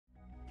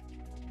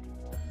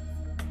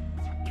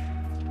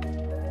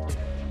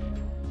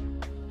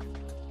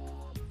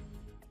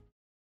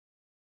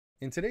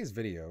In today's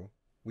video,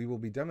 we will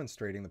be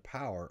demonstrating the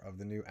power of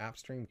the new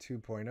AppStream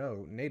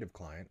 2.0 native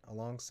client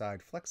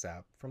alongside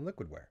FlexApp from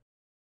Liquidware.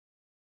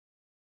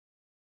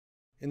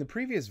 In the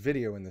previous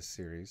video in this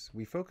series,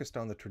 we focused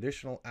on the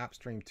traditional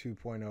AppStream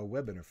 2.0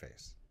 web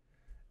interface.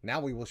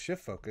 Now we will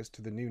shift focus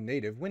to the new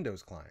native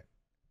Windows client.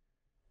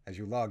 As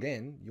you log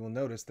in, you will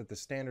notice that the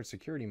standard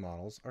security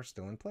models are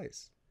still in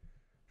place.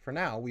 For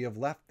now, we have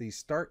left the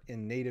Start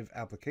in Native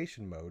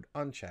Application mode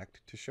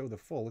unchecked to show the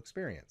full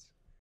experience.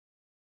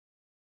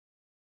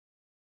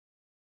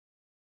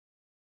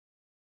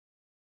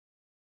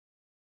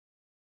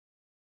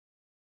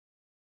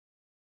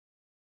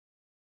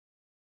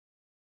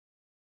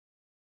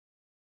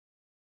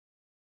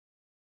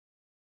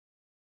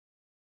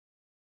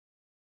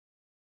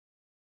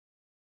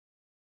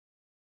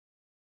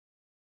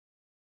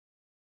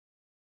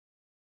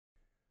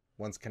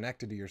 Once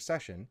connected to your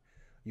session,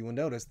 you will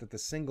notice that the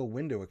single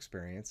window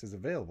experience is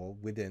available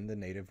within the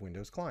native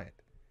Windows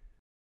client.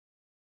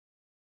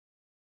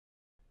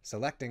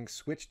 Selecting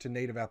Switch to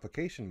Native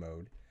Application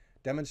mode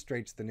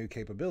demonstrates the new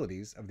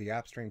capabilities of the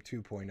AppStream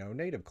 2.0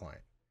 native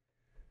client.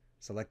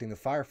 Selecting the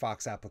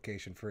Firefox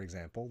application, for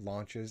example,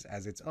 launches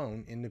as its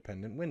own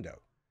independent window.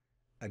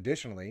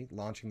 Additionally,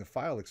 launching the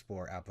File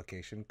Explorer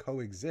application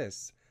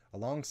coexists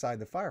alongside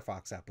the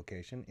Firefox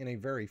application in a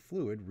very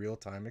fluid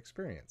real-time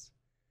experience.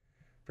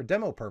 For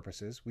demo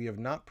purposes, we have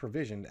not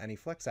provisioned any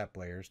FlexApp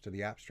layers to the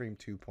AppStream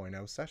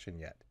 2.0 session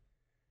yet.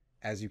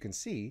 As you can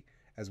see,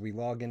 as we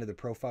log into the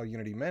Profile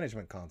Unity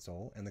Management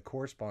Console and the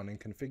corresponding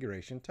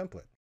configuration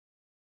template.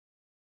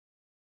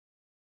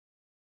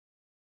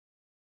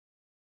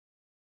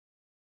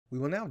 We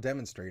will now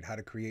demonstrate how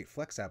to create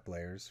FlexApp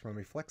layers from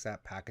a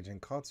FlexApp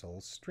packaging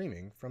console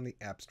streaming from the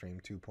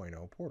AppStream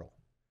 2.0 portal.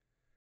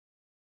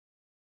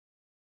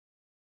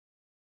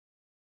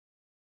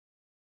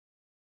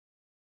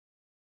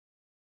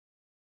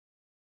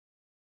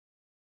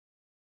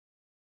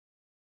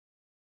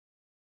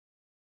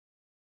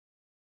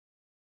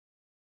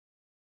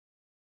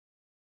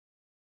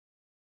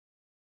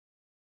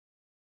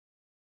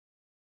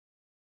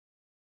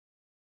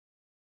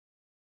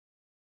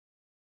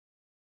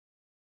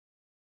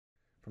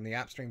 From the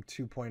AppStream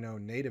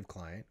 2.0 native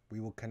client,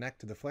 we will connect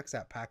to the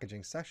FlexApp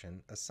packaging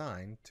session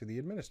assigned to the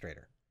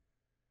administrator.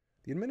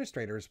 The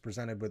administrator is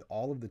presented with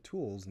all of the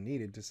tools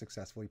needed to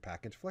successfully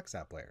package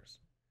FlexApp layers.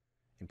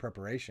 In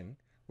preparation,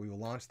 we will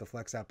launch the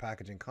FlexApp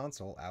packaging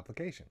console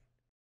application.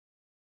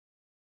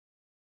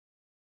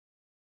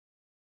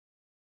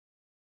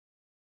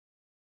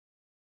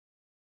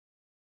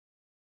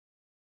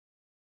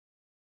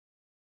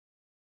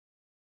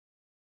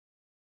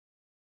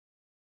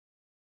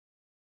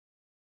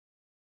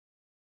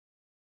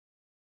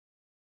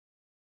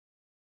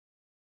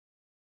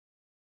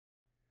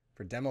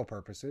 For demo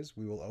purposes,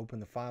 we will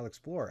open the File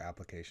Explorer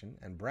application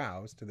and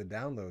browse to the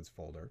Downloads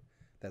folder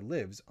that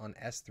lives on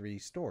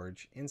S3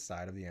 storage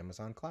inside of the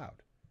Amazon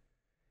cloud.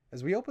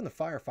 As we open the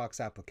Firefox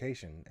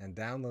application and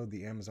download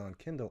the Amazon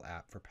Kindle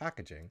app for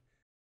packaging,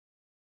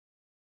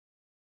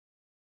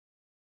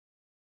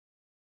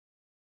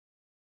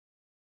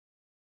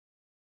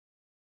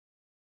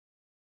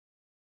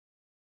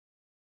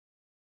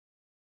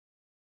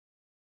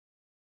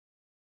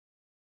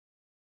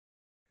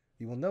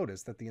 you will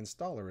notice that the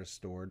installer is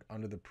stored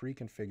under the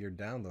pre-configured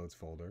Downloads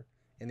folder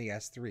in the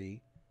S3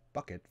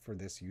 bucket for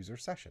this user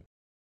session.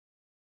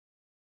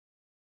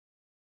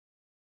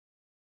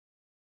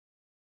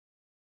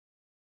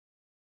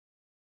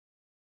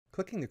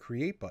 Clicking the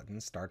Create button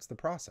starts the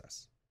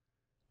process.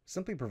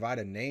 Simply provide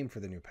a name for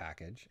the new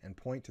package and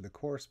point to the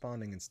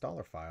corresponding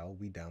installer file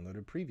we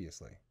downloaded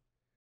previously.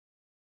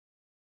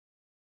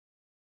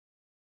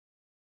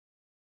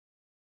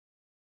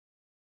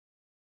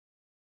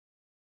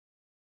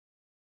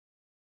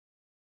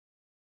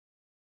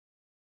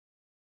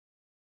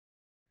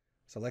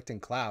 Selecting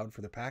Cloud for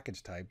the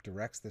package type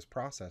directs this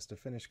process to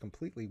finish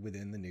completely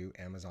within the new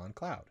Amazon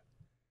cloud.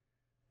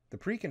 The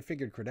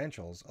pre-configured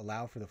credentials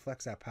allow for the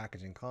FlexApp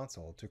packaging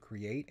console to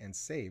create and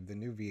save the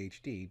new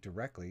VHD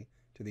directly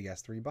to the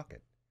S3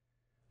 bucket.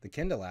 The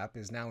Kindle app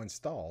is now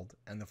installed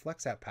and the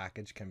FlexApp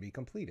package can be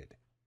completed.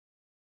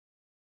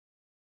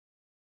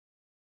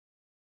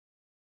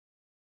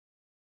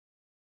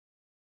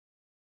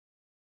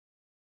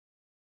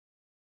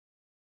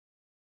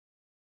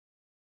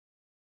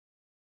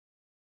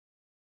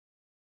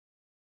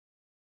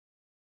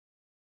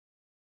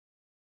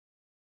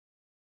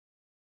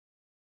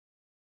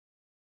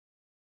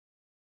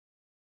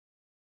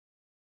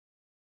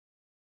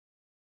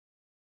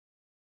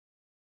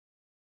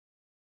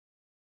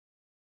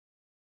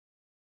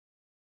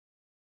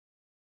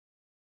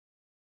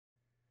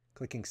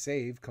 Clicking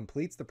Save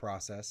completes the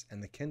process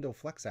and the Kindle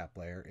FlexApp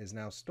layer is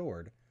now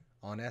stored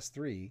on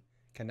S3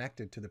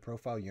 connected to the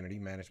Profile Unity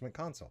Management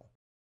Console.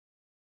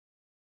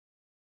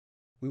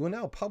 We will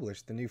now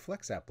publish the new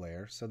FlexApp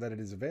layer so that it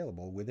is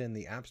available within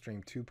the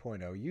AppStream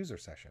 2.0 user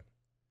session.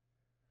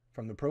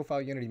 From the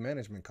Profile Unity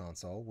Management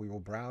Console, we will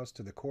browse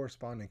to the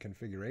corresponding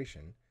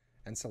configuration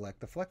and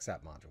select the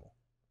FlexApp module.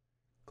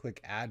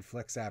 Click Add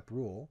FlexApp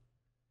Rule,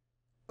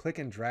 click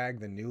and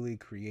drag the newly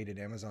created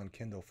Amazon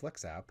Kindle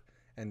FlexApp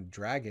and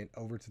drag it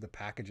over to the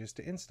Packages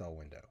to Install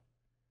window.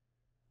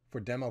 For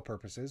demo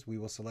purposes, we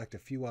will select a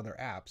few other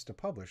apps to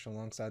publish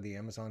alongside the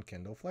Amazon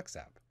Kindle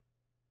FlexApp.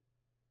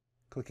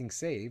 Clicking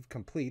Save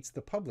completes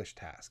the Publish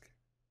task.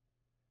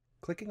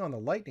 Clicking on the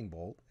lightning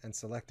bolt and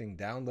selecting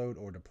Download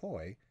or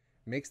Deploy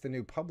makes the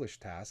new Publish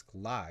task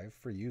live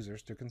for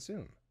users to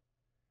consume.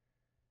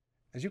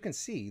 As you can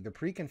see, the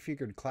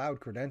pre-configured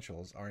cloud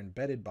credentials are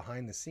embedded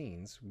behind the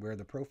scenes where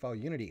the Profile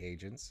Unity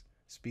agents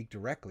speak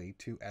directly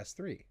to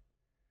S3.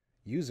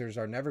 Users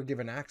are never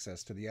given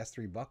access to the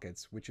S3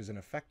 buckets, which is an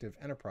effective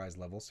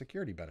enterprise-level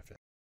security benefit.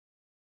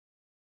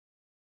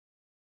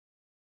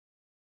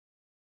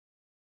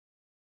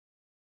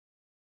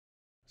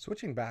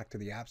 Switching back to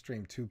the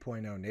AppStream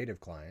 2.0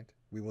 native client,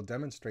 we will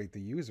demonstrate the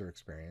user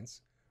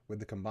experience with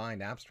the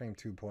combined AppStream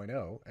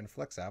 2.0 and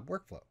FlexApp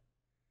workflow.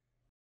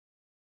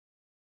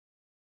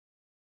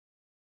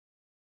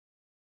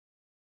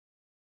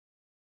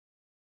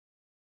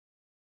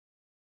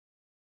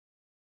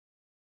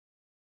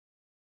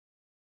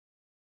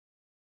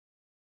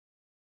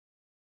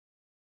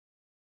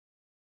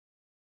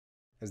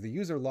 As the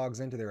user logs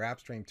into their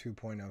AppStream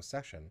 2.0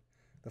 session,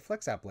 the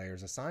FlexApp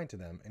layers assigned to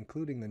them,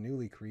 including the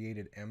newly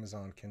created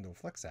Amazon Kindle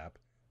FlexApp,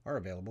 are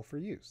available for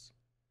use.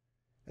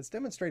 As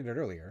demonstrated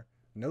earlier,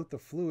 note the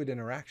fluid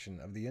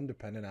interaction of the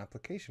independent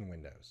application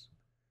windows.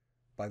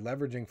 By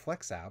leveraging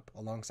FlexApp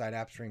alongside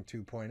AppStream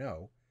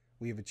 2.0,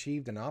 we have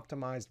achieved an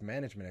optimized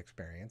management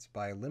experience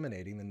by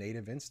eliminating the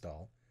native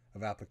install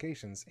of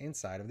applications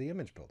inside of the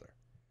image builder.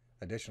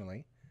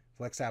 Additionally,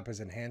 FlexApp has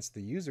enhanced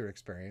the user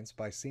experience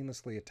by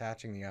seamlessly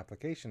attaching the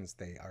applications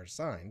they are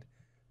assigned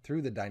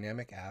through the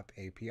Dynamic App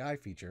API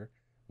feature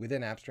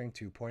within AppStream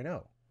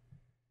 2.0.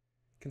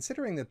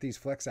 Considering that these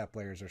FlexApp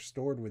layers are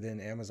stored within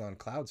Amazon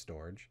Cloud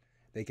Storage,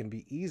 they can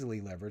be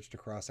easily leveraged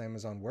across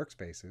Amazon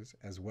workspaces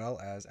as well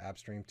as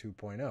AppStream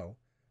 2.0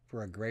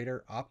 for a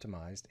greater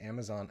optimized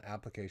Amazon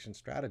application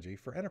strategy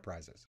for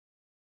enterprises.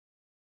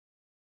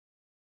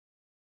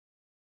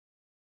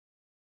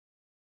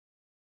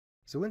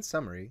 So in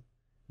summary,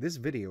 this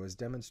video has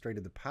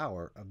demonstrated the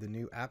power of the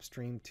new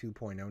AppStream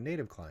 2.0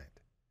 native client.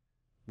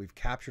 We've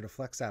captured a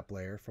FlexApp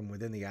layer from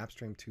within the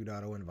AppStream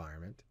 2.0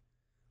 environment.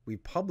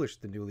 We've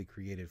published the newly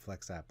created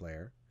FlexApp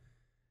layer.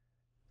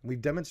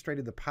 We've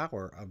demonstrated the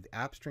power of the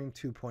AppStream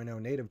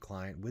 2.0 native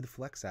client with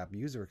FlexApp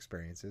user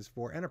experiences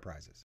for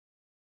enterprises.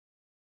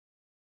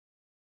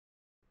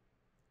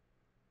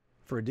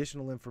 For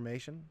additional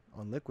information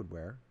on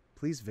liquidware,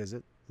 please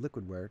visit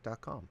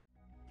liquidware.com.